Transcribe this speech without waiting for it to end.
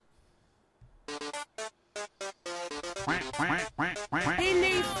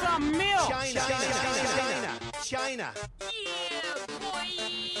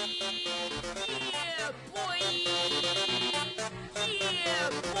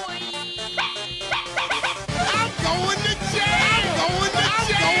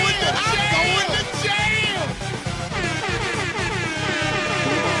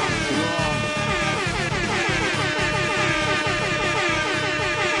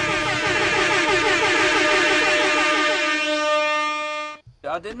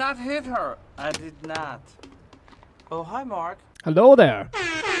did not hit her. I did not. Oh, hi, Mark. Hello there.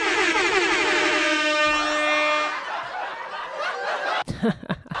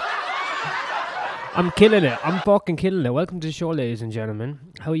 I'm killing it. I'm fucking killing it. Welcome to the show, ladies and gentlemen.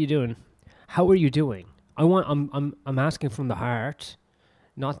 How are you doing? How are you doing? I'm asking from the heart,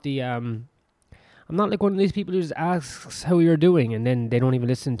 not the I'm not like one of these people who just asks how you're doing and then they don't even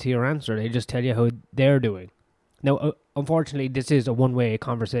listen to your answer. They just tell you how they're doing. Now, unfortunately, this is a one-way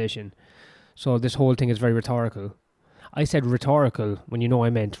conversation, so this whole thing is very rhetorical. I said rhetorical when you know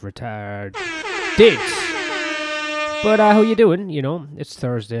I meant retard. Did. But how you doing? You know, it's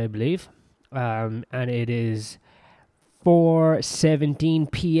Thursday, I believe. And it is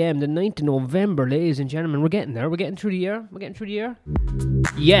 4:17 p.m. the 9th of November, ladies and gentlemen. We're getting there. We're getting through the year.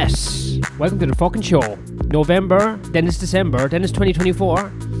 Yes. Welcome to the fucking show. November, then it's December, then it's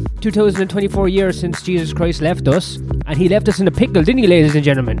 2024. 2024 years since Jesus Christ left us. And he left us in a pickle, didn't he, ladies and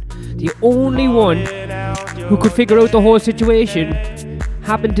gentlemen? The only one who could figure out the whole situation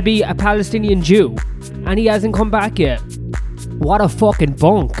happened to be a Palestinian Jew. And he hasn't come back yet. What a fucking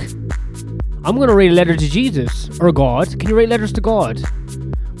bunk. I'm going to write a letter to Jesus. Or God. Can you write letters to God?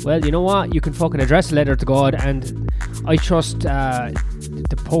 Well, you know what? You can fucking address a letter to God. And I trust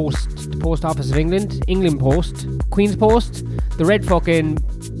the post office of England. England Post. Queen's Post. The red fucking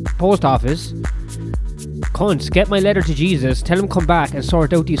post office. Cunts, get my letter to Jesus. Tell him come back and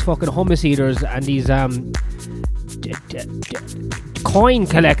sort out these fucking hummus eaters and these coin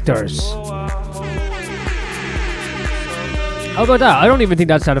collectors. How about that? I don't even think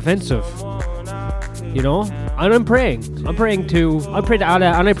that's that offensive. You know? And I'm praying. I pray to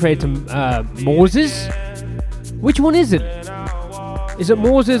Allah and I pray to Moses. Which one is it? Is it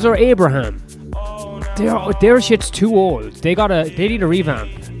Moses or Abraham? Their shit's too old. They need a revamp.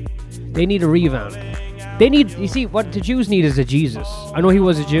 You see, what the Jews need is a Jesus. I know he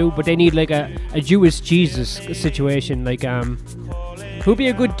was a Jew, but they need like a Jewish Jesus situation. Like, who'd be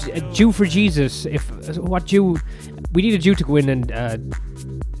a good Jew for Jesus? We need a Jew to go in and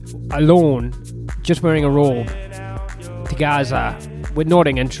alone, just wearing a robe, to Gaza with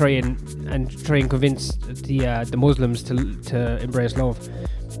nothing and try and convince the Muslims to embrace love.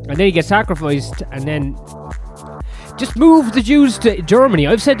 And then he gets sacrificed, and then just move the Jews to Germany.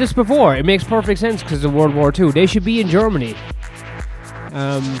 I've said this before. It makes perfect sense because of World War II. They should be in Germany.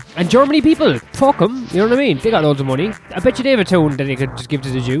 And Germany people, fuck them. You know what I mean? They got loads of money. I bet you they have a town that they could just give to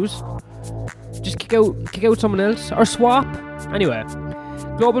the Jews. Just kick out someone else or swap. Anyway,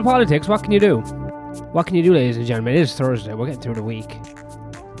 global politics. What can you do? What can you do, ladies and gentlemen? It is Thursday. We're getting through the week.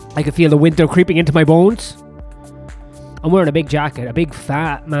 I can feel the winter creeping into my bones. I'm wearing a big jacket, a big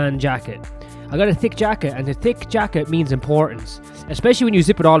fat man jacket. I got a thick jacket, and the thick jacket means importance, especially when you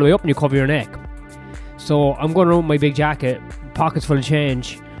zip it all the way up and you cover your neck. So I'm going around with my big jacket, pockets full of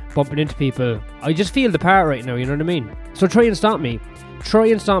change, bumping into people. I just feel the part right now, you know what I mean? So try and stop me. Try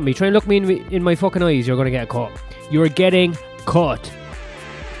and look me in my fucking eyes. You're going to get caught. You're getting caught.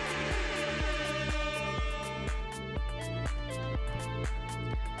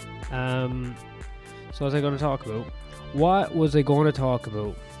 So what was I going to talk about? What was I going to talk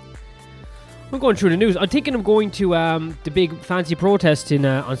about? I'm going through the news. I'm thinking of going to the big fancy protest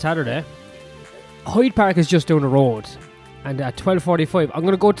on Saturday. Hyde Park is just down the road. And at 12:45, I'm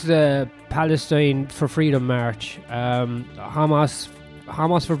going to go to the Palestine for Freedom March. Hamas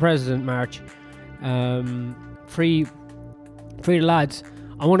for President March. Free the lads.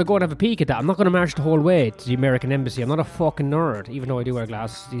 I want to go and have a peek at that. I'm not going to march the whole way to the American Embassy. I'm not a fucking nerd, even though I do wear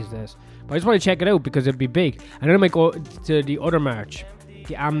glasses these days. But I just want to check it out because it'd be big. And then I might go to the other march.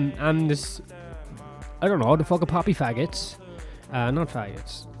 The I don't know, the fucking poppy faggots. Not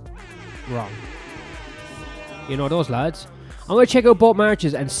faggots. Wrong. You know those lads. I'm going to check out both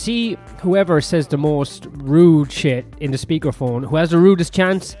marches and see whoever says the most rude shit in the speakerphone, who has the rudest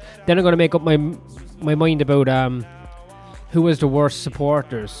chance. Then I'm going to make up my mind about who was the worst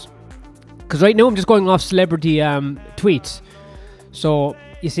supporters. Because right now I'm just going off celebrity tweets. So,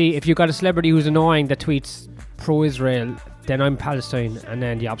 you see, if you've got a celebrity who's annoying that tweets pro-Israel, then I'm Palestine, and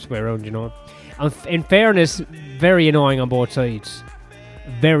then the opposite way around, you know. And in fairness, very annoying on both sides.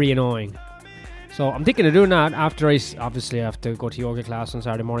 Very annoying. So I'm thinking of doing that after I obviously have to go to yoga class on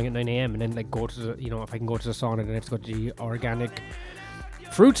Saturday morning at 9 a.m. and then like go to the, you know, if I can go to the sauna, then I have to go to the organic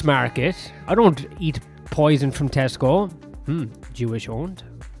fruits market. I don't eat poison from Tesco. Jewish owned.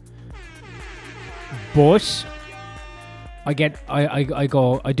 But I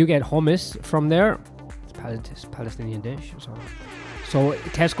do get hummus from there. It's Palestinian dish. So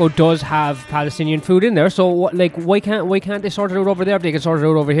Tesco does have Palestinian food in there. So why can't they sort it out over there? They can sort it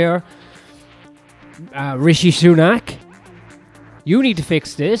out over here. Rishi Sunak, You need to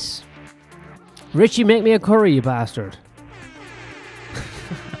fix this. Richie, make me a curry, you bastard.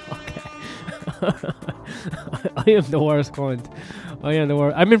 Okay. I am the worst cunt. I am the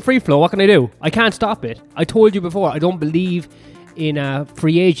worst. I'm in free flow. What can I do? I can't stop it. I told you before, I don't believe in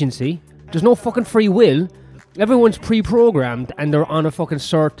free agency. There's no fucking free will. Everyone's pre-programmed and they're on a fucking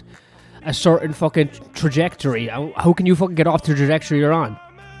a certain fucking trajectory. How can you fucking get off the trajectory you're on?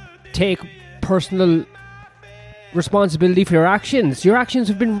 Take personal responsibility for your actions. Your actions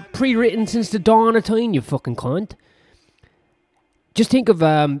have been pre-written since the dawn of time, you fucking cunt. Just think of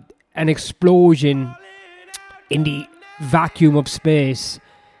an explosion in the vacuum of space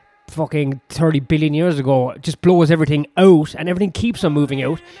fucking 30 billion years ago. Just blows everything out and everything keeps on moving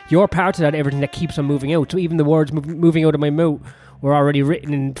out. You're part of that everything that keeps on moving out. So even the words moving out of my mouth were already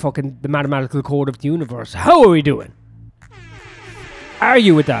written in fucking the mathematical code of the universe. How are we doing?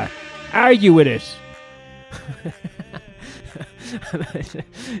 Argue with that. Argue with it.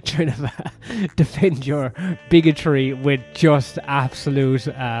 Trying to defend your bigotry with just absolute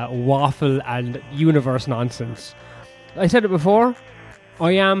waffle and universe nonsense. I said it before.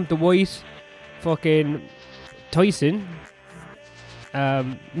 I am the white fucking Tyson.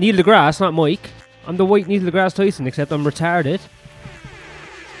 Neil deGrasse, not Mike. I'm the white Neil deGrasse Tyson, except I'm retarded.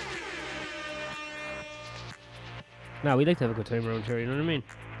 Now, we like to have a good time around here, you know what I mean?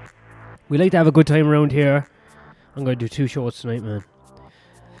 We like to have a good time around here. I'm going to do 2 shows tonight, man.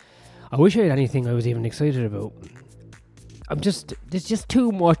 I wish I had anything I was even excited about. There's just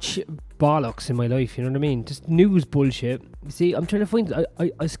too much bollocks in my life, you know what I mean? Just news bullshit. You see, I'm trying to find,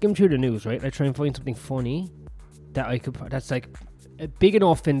 I skim through the news, right? I try and find something funny that's like big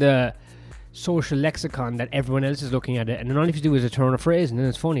enough in the social lexicon that everyone else is looking at it, and then all you have to do is a turn a phrase and then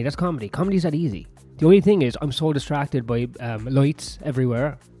it's funny. That's comedy. Comedy's that easy. The only thing is, I'm so distracted by lights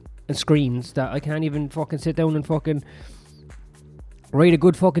everywhere and screens that I can't even fucking sit down and fucking write a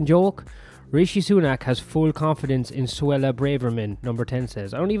good fucking joke. Rishi Sunak has full confidence in Suella Braverman, number 10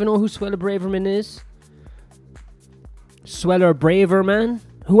 says. I don't even know who Suella Braverman is. Suella Braverman?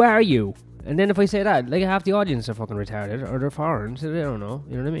 Who are you? And then if I say that, like half the audience are fucking retarded, or they're foreign, so they don't know,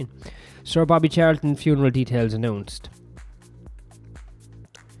 you know what I mean? Sir Bobby Charlton funeral details announced.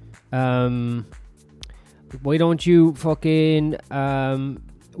 Why don't you fucking,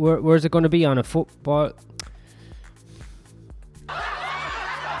 where's it going to be, on a football?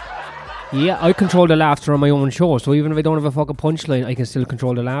 Yeah, I control the laughter on my own show, so even if I don't have a fucking punchline, I can still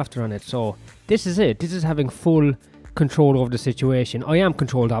control the laughter on it. So this is it. This is having full control over the situation. I am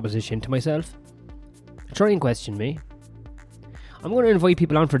controlled opposition to myself. Try and question me. I'm going to invite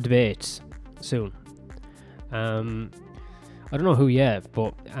people on for debates soon. I don't know who yet,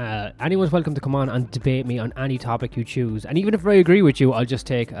 but anyone's welcome to come on and debate me on any topic you choose. And even if I agree with you, I'll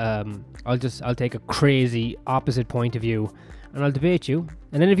take a crazy opposite point of view, and I'll debate you.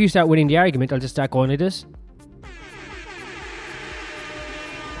 And then if you start winning the argument, I'll just start going like this.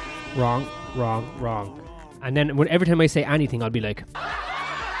 Wrong. And then every time I say anything, I'll be like,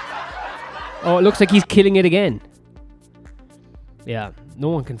 oh, it looks like he's killing it again. Yeah, no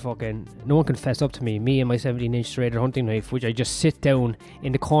one can fess up to me. Me and my 17-inch serrated hunting knife, which I just sit down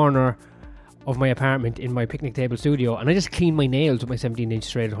in the corner of my apartment in my picnic table studio, and I just clean my nails with my 17-inch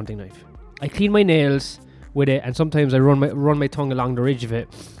serrated hunting knife. I clean my nails with it, and sometimes I run my tongue along the ridge of it,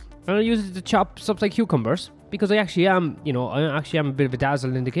 and I use it to chop stuff like cucumbers, because I actually am a bit of a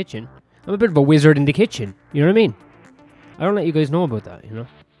dazzle in the kitchen. I'm a bit of a wizard in the kitchen, you know what I mean? I don't let you guys know about that, you know?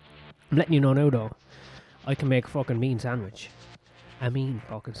 I'm letting you know now, though. I can make a fucking mean sandwich. A mean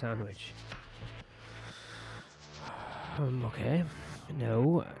fucking sandwich. Okay.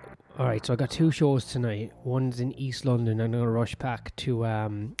 No. Alright, so I got 2 shows tonight. One's in East London. I'm going to rush back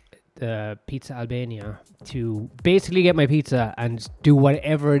to Pizza Albania to basically get my pizza and do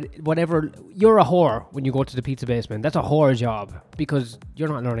whatever. You're a whore when you go to the pizza basement. That's a whore job, because you're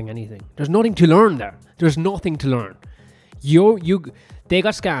not learning anything. There's nothing to learn there. There's nothing to learn. They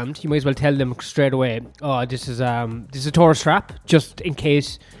got scammed. You might as well tell them straight away, oh, this is a tourist trap, just in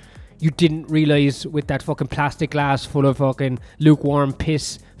case you didn't realise, with that fucking plastic glass full of fucking lukewarm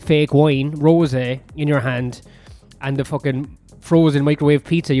piss fake wine, rosé, in your hand, and the fucking frozen microwave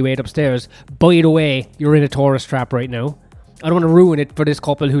pizza you ate upstairs. By the way, you're in a tourist trap right now. I don't want to ruin it for this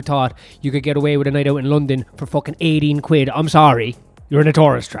couple who thought you could get away with a night out in London for fucking 18 quid. I'm sorry. You're in a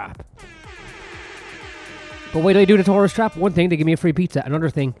tourist trap. But why do I do the tourist trap? One thing, they give me a free pizza. Another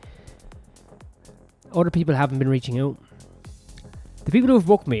thing, other people haven't been reaching out. The people who have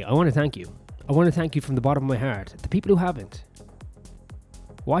booked me, I want to thank you. I want to thank you from the bottom of my heart. The people who haven't,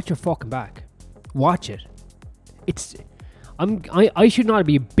 watch your fucking back. Watch it. I should not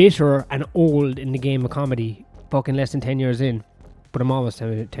be bitter and old in the game of comedy, fucking less than 10 years in. but I'm almost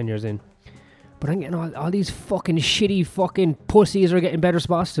 10 years in. But I'm getting all these fucking shitty fucking pussies are getting better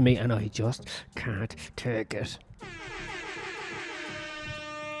spots to me, and I just can't take it.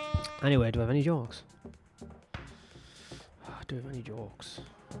 Anyway, do I have any jokes? Do I have any jokes?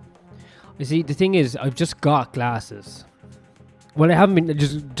 You see, the thing is, I've just got glasses. Well, I haven't been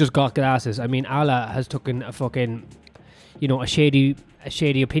just got glasses. I mean, Allah has taken a fucking, a shady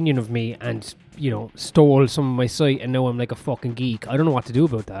opinion of me and, stole some of my sight, and now I'm like a fucking geek. I don't know what to do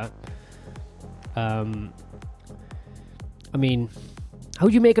about that. I mean, how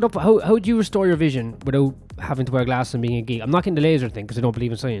do you make it up? How do you restore your vision without having to wear glasses and being a geek? I'm not getting the laser thing because I don't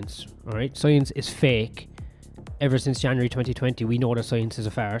believe in science. All right, science is fake. Ever since January 2020, we know that science is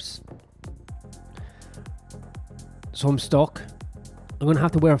a farce. So I'm stuck. I'm gonna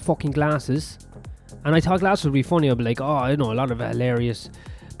have to wear fucking glasses. And I thought glasses would be funny. I'd be like, oh, I know a lot of hilarious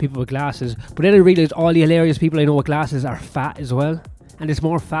people with glasses. But then I realised all the hilarious people I know with glasses are fat as well. And it's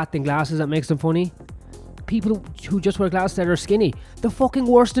more fat than glasses that makes them funny. People who just wear glasses that are skinny, the fucking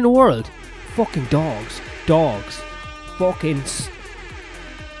worst in the world. Fucking dogs. Fucking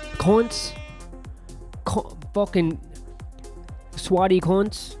cunts. Fucking swatty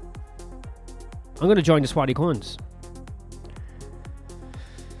cunts. I'm gonna join the swatty cunts.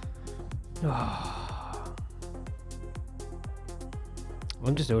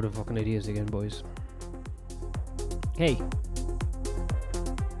 I'm just out of fucking ideas again, boys. Hey,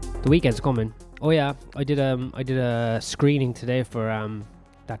 the weekend's coming. Oh yeah, I did a screening today for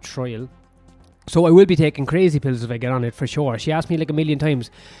that trial. So I will be taking crazy pills if I get on it, for sure. She asked me like a million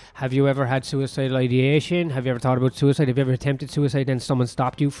times, have you ever had suicidal ideation? Have you ever thought about suicide? Have you ever attempted suicide and someone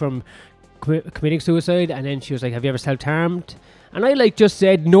stopped you from committing suicide? And then she was like, have you ever self-harmed? And I just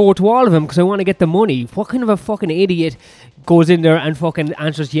said no to all of them because I want to get the money. What kind of a fucking idiot goes in there and fucking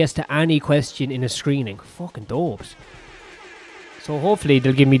answers yes to any question in a screening? Fucking dopes. So hopefully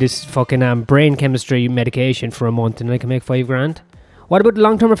they'll give me this fucking brain chemistry medication for a month and I can make $5,000. What about the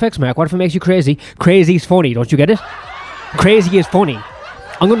long-term effects, Mark? What if it makes you crazy? Crazy is funny, don't you get it? Crazy is funny.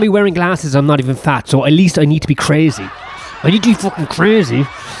 I'm going to be wearing glasses. I'm not even fat, so at least I need to be crazy. I need to be fucking crazy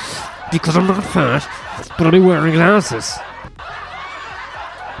because I'm not fat, but I'll be wearing glasses.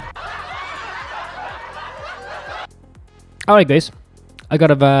 Alright, guys. I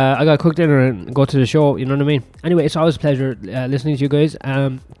gotta cook dinner and go to the show, you know what I mean? Anyway, it's always a pleasure listening to you guys.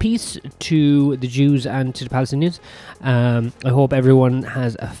 Peace to the Jews and to the Palestinians. I hope everyone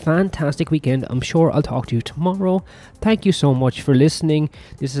has a fantastic weekend. I'm sure I'll talk to you tomorrow. Thank you so much for listening.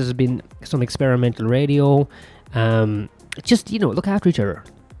 This has been some experimental radio. Just, look after each other.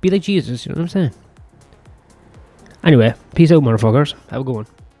 Be like Jesus, you know what I'm saying? Anyway, peace out, motherfuckers. Have a good one.